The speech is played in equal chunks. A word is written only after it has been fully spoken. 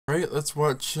Alright, let's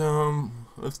watch,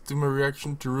 let's do my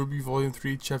reaction to RWBY Volume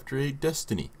 3, Chapter 8,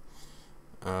 Destiny.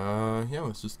 Yeah,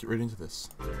 let's just get right into this.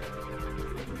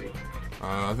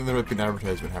 I think there might be an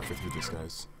advertisement halfway through this,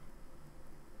 guys.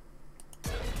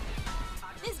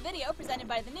 This video presented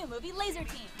by the new movie Laser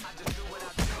Team.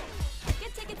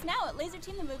 Get tickets now at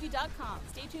laserteamthemovie.com.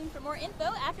 Stay tuned for more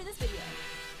info after this video.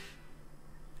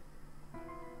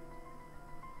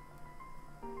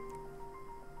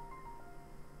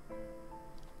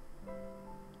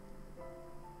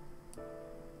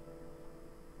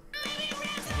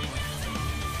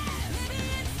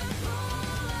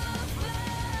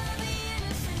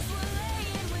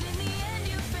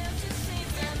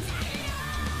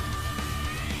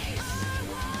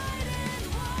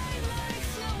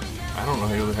 I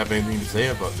don't really have anything to say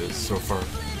about this so far.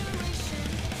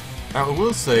 I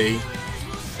will say,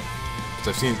 because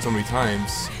I've seen it so many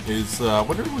times, is I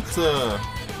wonder who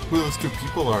those two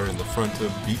people are in the front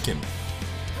of Beacon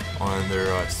on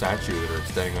their statue that are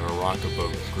standing on a rock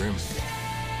above Grimm.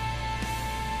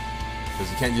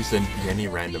 Because it can't just be any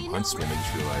random huntsman, I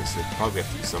just realized. It probably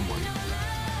have to be someone.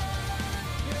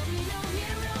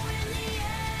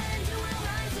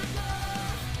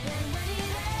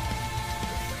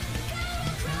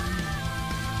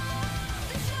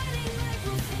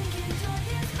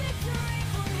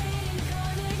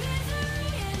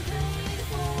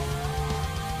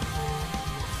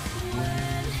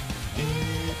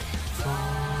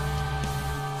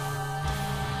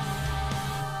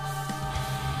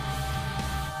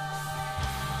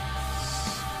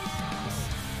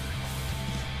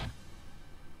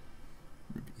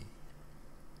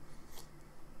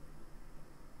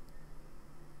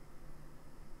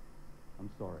 I'm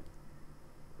sorry,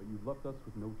 but you've left us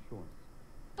with no choice.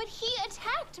 But he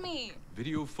attacked me!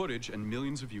 Video footage and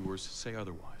millions of viewers say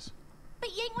otherwise. But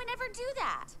Yang would never do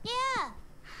that. Yeah.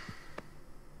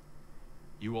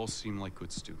 You all seem like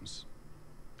good students.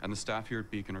 And the staff here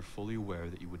at Beacon are fully aware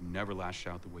that you would never lash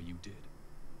out the way you did,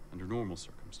 under normal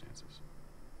circumstances.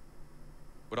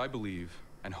 What I believe,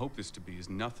 and hope this to be, is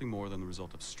nothing more than the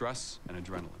result of stress and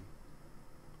adrenaline.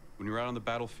 When you're out on the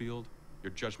battlefield,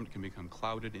 your judgment can become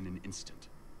clouded in an instant.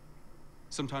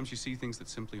 Sometimes you see things that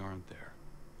simply aren't there,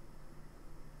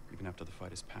 even after the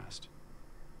fight is past.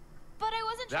 But I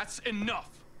wasn't. That's enough!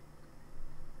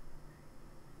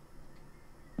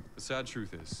 The sad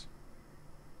truth is,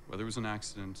 whether it was an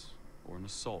accident or an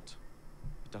assault,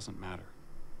 it doesn't matter.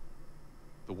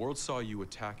 The world saw you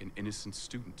attack an innocent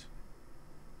student.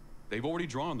 They've already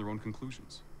drawn their own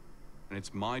conclusions, and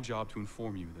it's my job to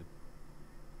inform you that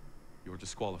you're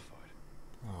disqualified.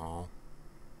 Aww.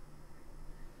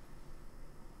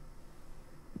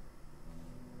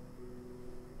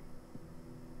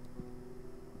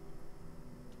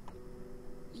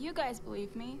 You guys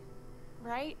believe me,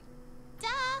 right? Duh!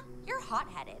 You're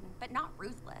hot-headed, but not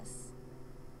ruthless.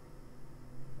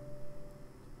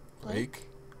 Blake?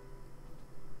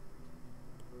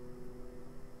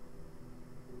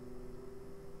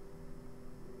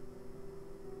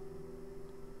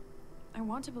 I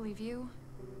want to believe you.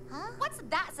 Huh? What's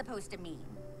that supposed to mean?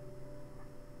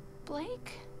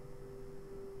 Blake?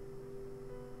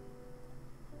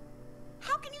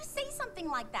 How can you say something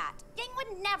like that? Yang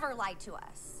would never lie to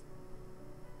us.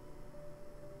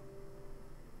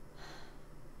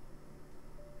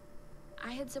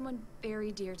 I had someone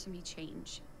very dear to me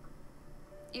change.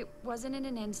 It wasn't in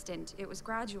an instant, it was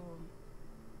gradual.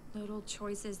 Little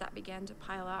choices that began to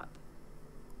pile up.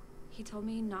 He told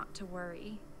me not to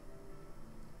worry.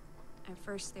 At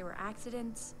first they were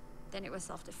accidents, then it was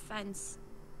self-defense.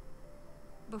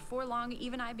 Before long,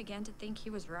 even I began to think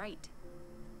he was right.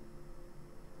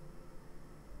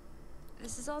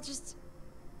 This is all just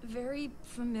very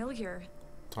familiar.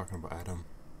 Talking about Adam.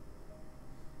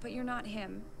 But you're not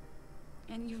him,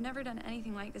 and you've never done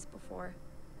anything like this before.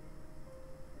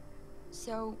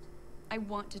 So, I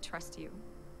want to trust you.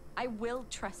 I will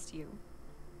trust you.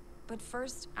 But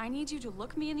first, I need you to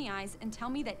look me in the eyes and tell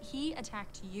me that he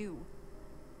attacked you.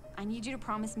 I need you to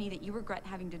promise me that you regret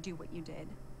having to do what you did.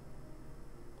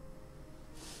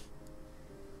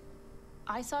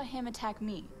 I saw him attack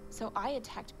me, so I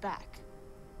attacked back.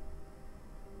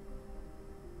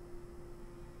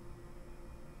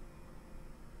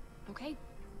 Okay.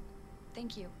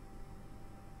 Thank you.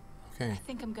 Okay. I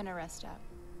think I'm gonna rest up.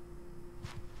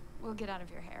 We'll get out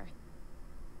of your hair.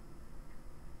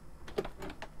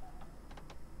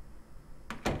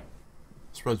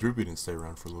 Surprised RWBY didn't stay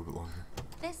around for a little bit longer.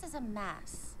 This is a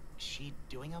mess. Is she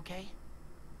doing okay?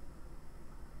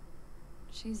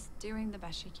 She's doing the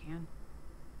best she can.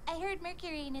 I heard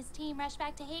Mercury and his team rushed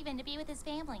back to Haven to be with his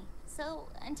family. So,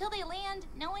 until they land,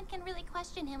 no one can really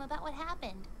question him about what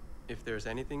happened. If there's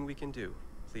anything we can do,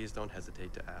 please don't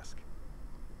hesitate to ask.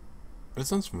 That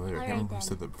sounds familiar. I All can't right, remember who then.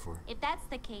 said that before. If that's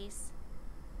the case,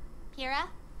 Kira,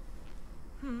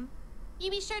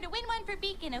 you be sure to win one for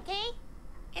Beacon, okay?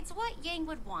 It's what Yang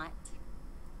would want.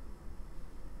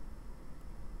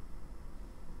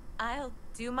 I'll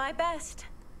do my best.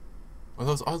 Oh,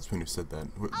 that was Osmond who said that.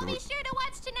 I'll be sure to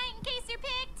watch tonight in case you're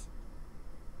picked.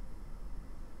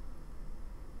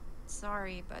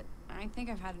 Sorry, but I think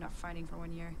I've had enough fighting for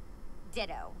 1 year.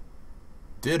 Ditto.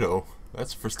 Ditto.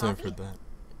 That's the first time I've heard that.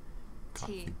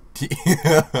 Tea. Tea.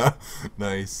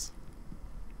 Nice.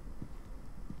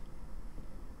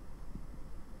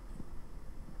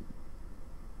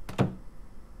 Kira.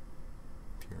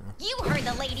 You heard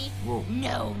the lady. Whoa.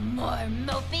 No more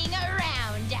moping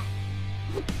around.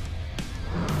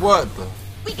 What the?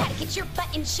 We gotta get your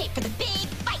butt in shape for the big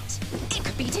fight. It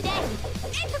could be today.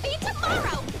 It could be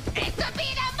tomorrow. It could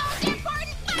be the most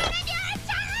important fight of your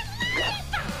entire life.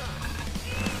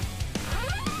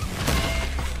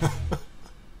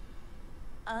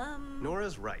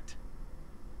 Nora's right.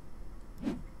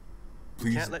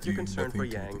 Please Can't let your do concern nothing for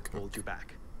to the Yang cook. hold you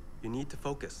back. You need to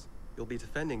focus. You'll be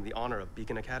defending the honor of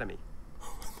Beacon Academy.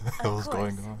 What the hell is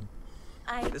going course.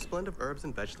 on? This blend of herbs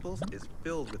and vegetables is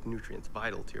filled with nutrients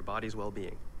vital to your body's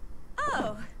well-being.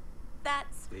 Oh,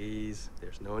 that's... Please,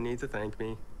 there's no need to thank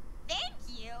me. Thank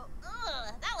you.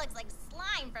 Ugh, that looks like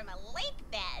slime from a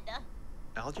lake bed.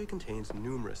 Algae contains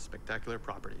numerous spectacular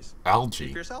properties. See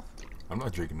Algae. for yourself. I'm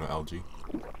not drinking no algae.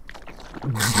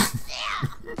 What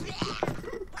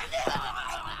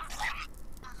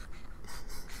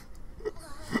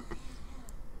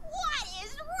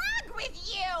is wrong with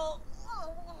you?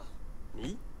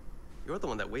 Me? You're the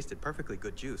one that wasted perfectly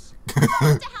good juice. To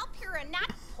help her,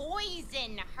 not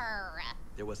poison her.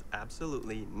 There was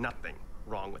absolutely nothing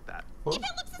wrong with that. If it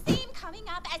looks the same coming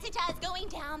up as it does going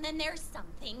down, then there's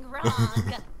something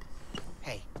wrong.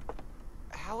 Hey,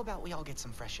 how about we all get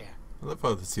some fresh air? I love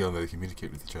how they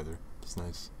communicate with each other. It's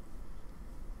nice.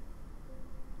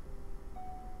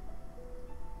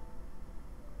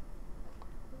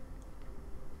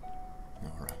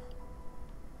 Alright.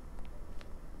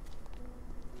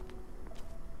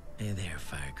 Hey there,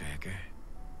 Firecracker.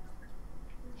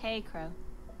 Hey, Crow.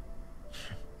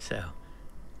 So,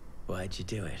 why'd you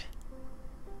do it?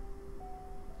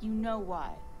 You know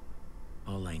why.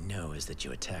 All I know is that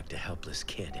you attacked a helpless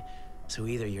kid. So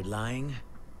either you're lying,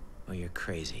 or you're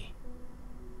crazy.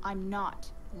 I'm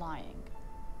not lying.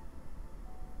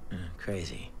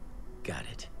 Crazy. Got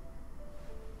it.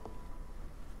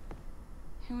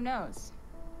 Who knows?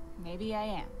 Maybe I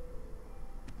am.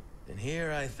 And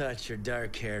here I thought your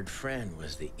dark-haired friend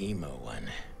was the emo one.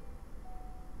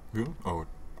 Who? Oh,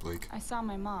 Blake. I saw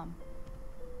my mom.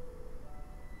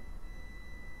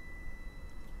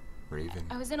 Raven.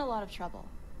 I was in a lot of trouble.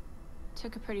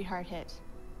 Took a pretty hard hit.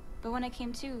 But when I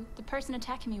came to, the person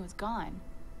attacking me was gone.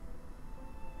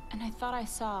 And I thought I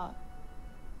saw...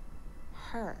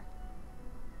 her.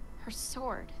 Her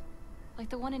sword. Like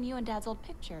the one in you and Dad's old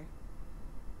picture.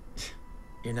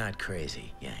 You're not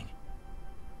crazy, Yang.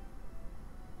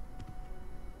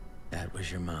 That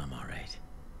was your mom, all right.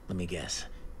 Let me guess.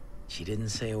 She didn't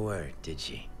say a word, did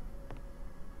she?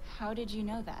 How did you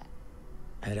know that?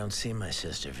 I don't see my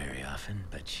sister very often,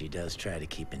 but she does try to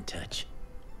keep in touch.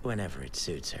 Whenever it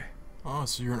suits her. Oh,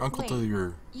 so you're an uncle to Wait.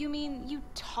 your... You mean you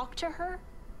talked to her?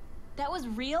 That was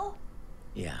real?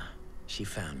 Yeah, she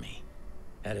found me.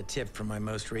 Had a tip from my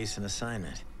most recent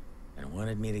assignment, and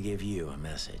wanted me to give you a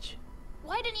message.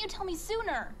 Why didn't you tell me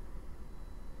sooner?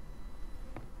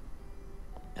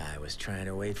 I was trying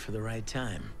to wait for the right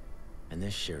time, and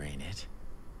this sure ain't it.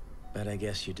 But I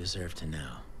guess you deserve to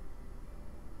know.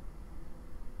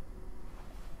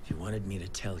 She wanted me to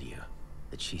tell you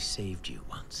that she saved you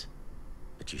once,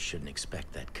 but you shouldn't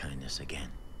expect that kindness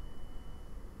again.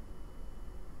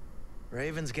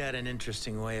 Raven's got an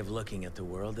interesting way of looking at the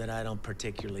world that I don't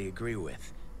particularly agree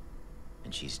with,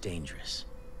 and she's dangerous.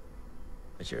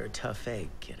 But you're a tough egg,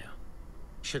 kiddo.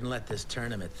 Shouldn't let this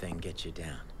tournament thing get you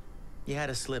down. You had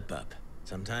a slip-up.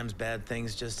 Sometimes bad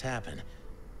things just happen.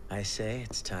 I say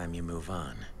it's time you move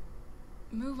on.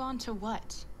 Move on to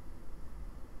what?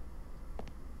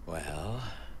 Well,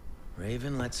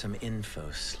 Raven let some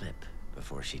info slip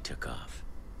before she took off.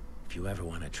 If you ever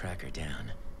want to track her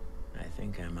down, I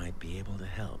think I might be able to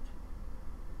help.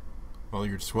 Well,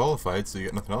 you're disqualified, so you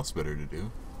got nothing else better to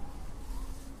do.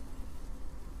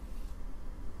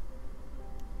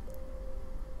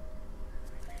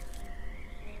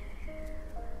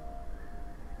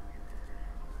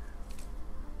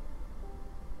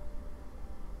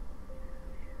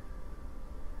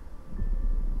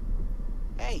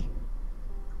 Hey,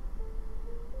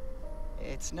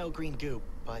 It's no green goop,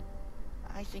 but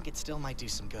I think it still might do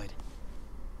some good.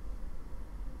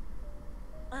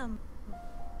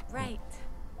 Right.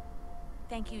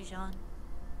 Thank you, Jean.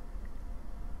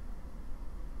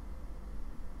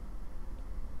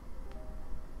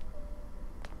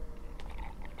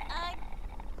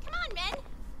 Come on, men.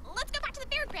 Let's go back to the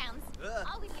fairgrounds.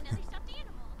 Always another stuffed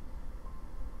animal.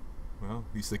 Well,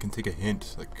 at least they can take a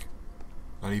hint, like,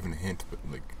 not even a hint, but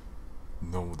like,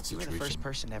 know the You situation. were the first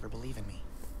person to ever believe in me.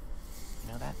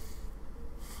 You know that?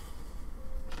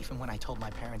 Even when I told my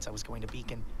parents I was going to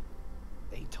Beacon,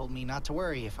 they told me not to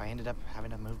worry if I ended up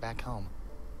having to move back home.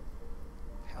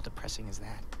 How depressing is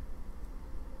that?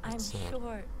 I'm That's sad.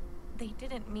 sure they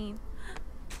didn't mean...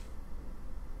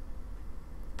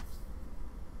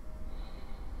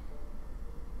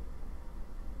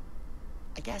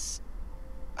 I guess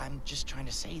I'm just trying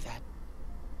to say that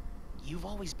you've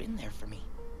always been there for me,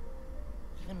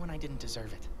 even when I didn't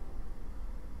deserve it.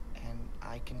 And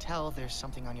I can tell there's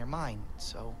something on your mind,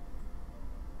 so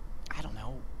I don't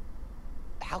know.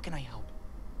 How can I help?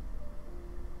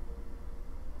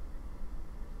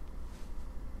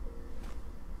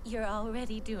 You're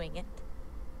already doing it.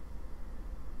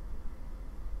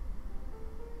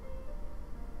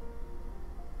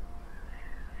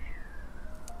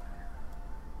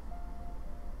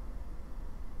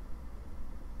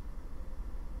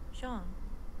 Jean.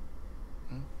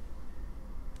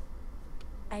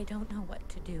 I don't know what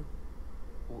to do.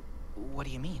 What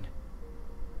do you mean?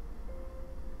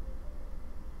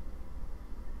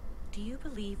 Do you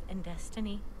believe in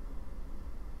destiny?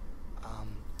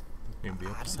 Name the I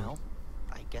don't episode. know.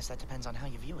 I guess that depends on how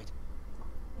you view it.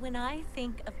 When I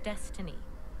think of destiny,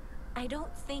 I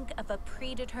don't think of a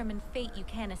predetermined fate you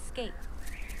can't escape,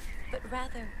 but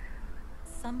rather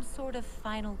some sort of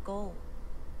final goal,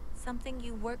 something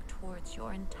you work towards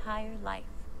your entire life.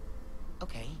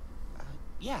 Okay.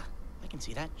 Yeah, I can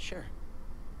see that, sure.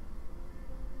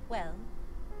 Well,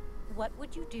 what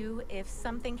would you do if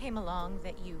something came along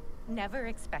that you never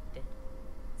expected?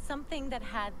 Something that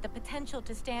had the potential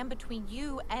to stand between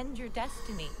you and your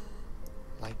destiny.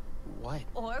 Like what?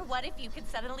 Or what if you could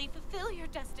suddenly fulfill your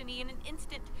destiny in an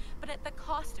instant, but at the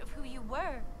cost of who you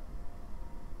were?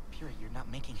 Pyrrha, you're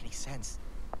not making any sense.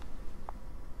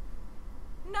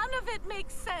 None of it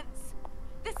makes sense.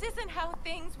 This isn't how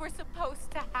things were supposed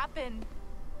to happen.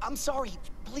 I'm sorry.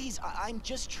 Please, I'm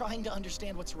just trying to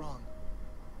understand what's wrong.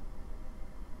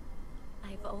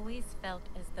 I've always felt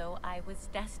as though I was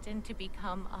destined to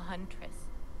become a huntress,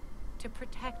 to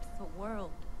protect the world.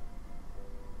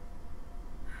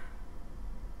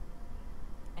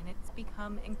 And it's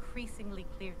become increasingly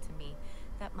clear to me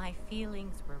that my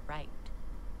feelings were right.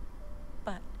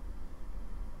 But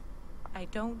I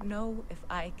don't know if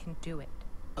I can do it.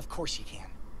 Of course you can.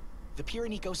 The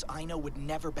Pyrenicos I know would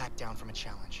never back down from a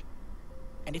challenge.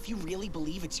 And if you really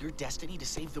believe it's your destiny to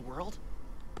save the world,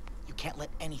 you can't let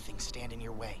anything stand in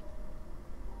your way.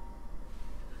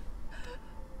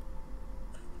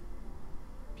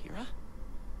 Pyrrha?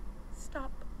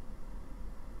 Stop.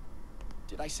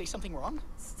 Did I say something wrong?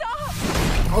 Stop!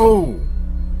 Oh!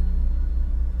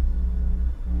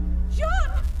 John!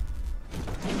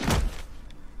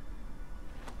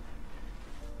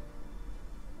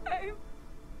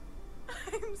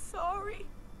 I'm sorry.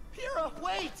 Pyrrha,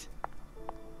 wait!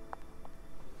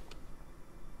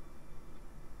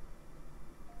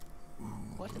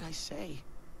 What did I say?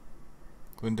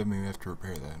 Glinda may have to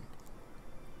repair that.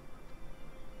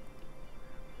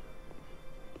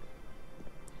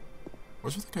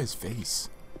 What's with the guy's face?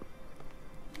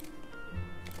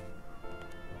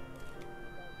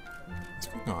 What's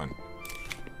going on?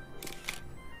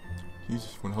 He's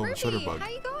just one hell of a shutterbug. How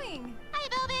you going? Hi,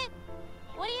 Velvet.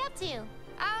 What are you up to?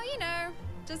 Oh, you know,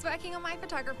 just working on my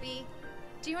photography.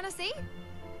 Do you want to see?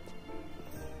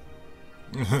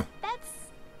 That's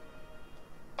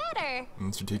better.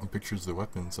 Unless you're taking pictures of the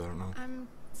weapons, I don't know. I'm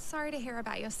sorry to hear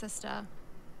about your sister.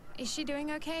 Is she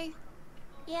doing okay?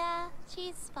 Yeah,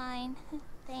 she's fine.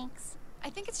 Thanks.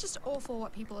 I think it's just awful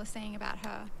what people are saying about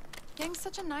her. Yang's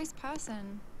such a nice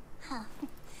person. Huh.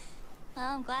 Well,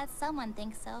 I'm glad someone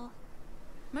thinks so.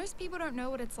 Most people don't know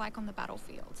what it's like on the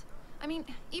battlefield. I mean,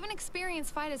 even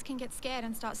experienced fighters can get scared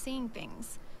and start seeing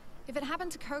things. If it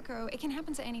happened to Coco, it can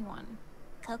happen to anyone.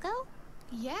 Coco?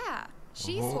 Yeah.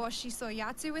 She swore she saw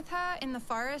Yatsu with her in the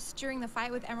forest during the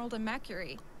fight with Emerald and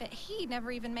Mercury, but he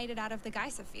never even made it out of the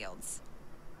Geisha fields.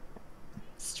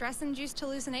 Stress-induced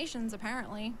hallucinations,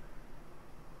 apparently.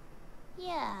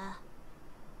 Yeah.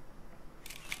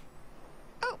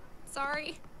 Oh,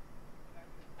 sorry.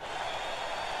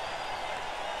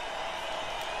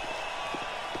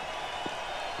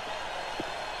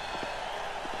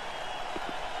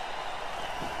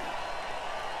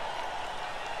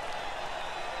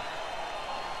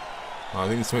 I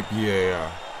think this might be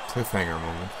a cliffhanger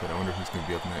moment, but I wonder who's going to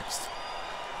be up next.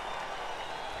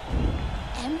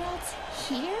 Emerald's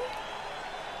here?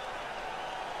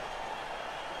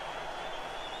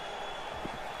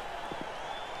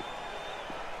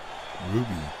 Ruby.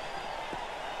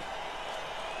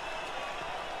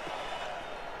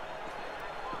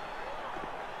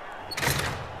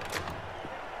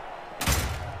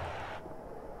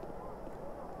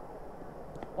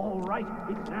 All right,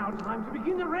 it's now time to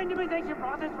begin the randomization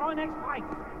process for our next fight.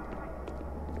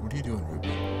 What are you doing, Ruby?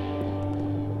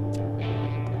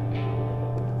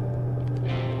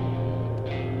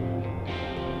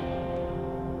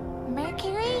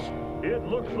 Mercury? It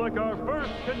looks like our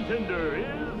first contender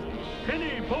is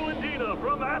Penny Polendina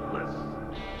from Atlas.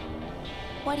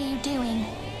 What are you doing?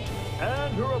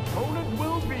 And her opponent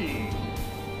will be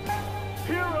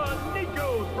Kira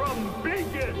Nico from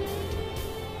Vegas.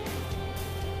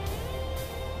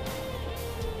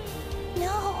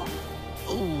 No.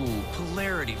 Ooh,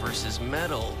 polarity versus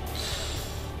metal.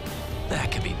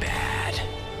 That could be bad.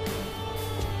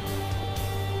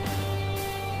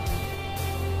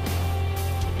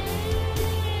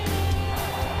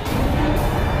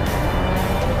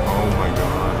 Oh my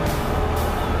god.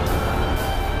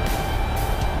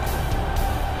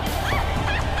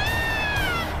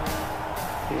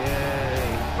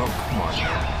 Yay. Oh, come on.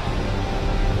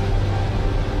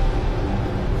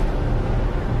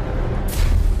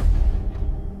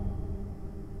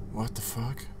 What the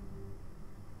fuck?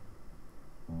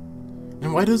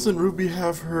 And why doesn't Ruby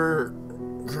have her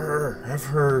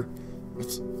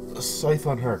a scythe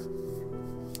on her?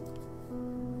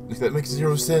 Like, that makes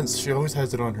zero sense. She always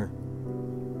has it on her.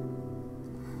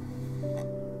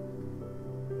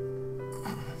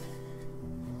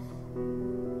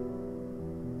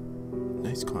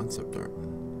 Nice concept art.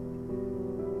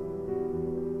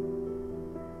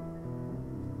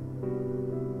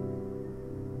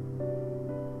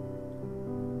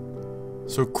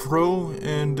 So Crow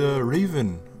and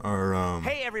Raven are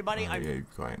Hey everybody, yeah, you're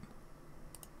quiet.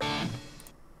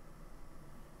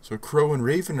 So Crow and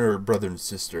Raven are brother and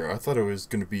sister. I thought it was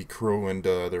gonna be Crow and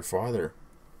their father.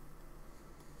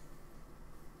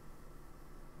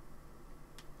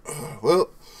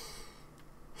 Well,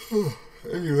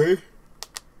 anyway,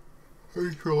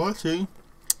 thanks for watching.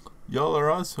 Y'all are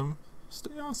awesome.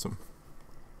 Stay awesome.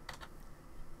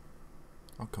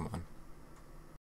 Oh, come on.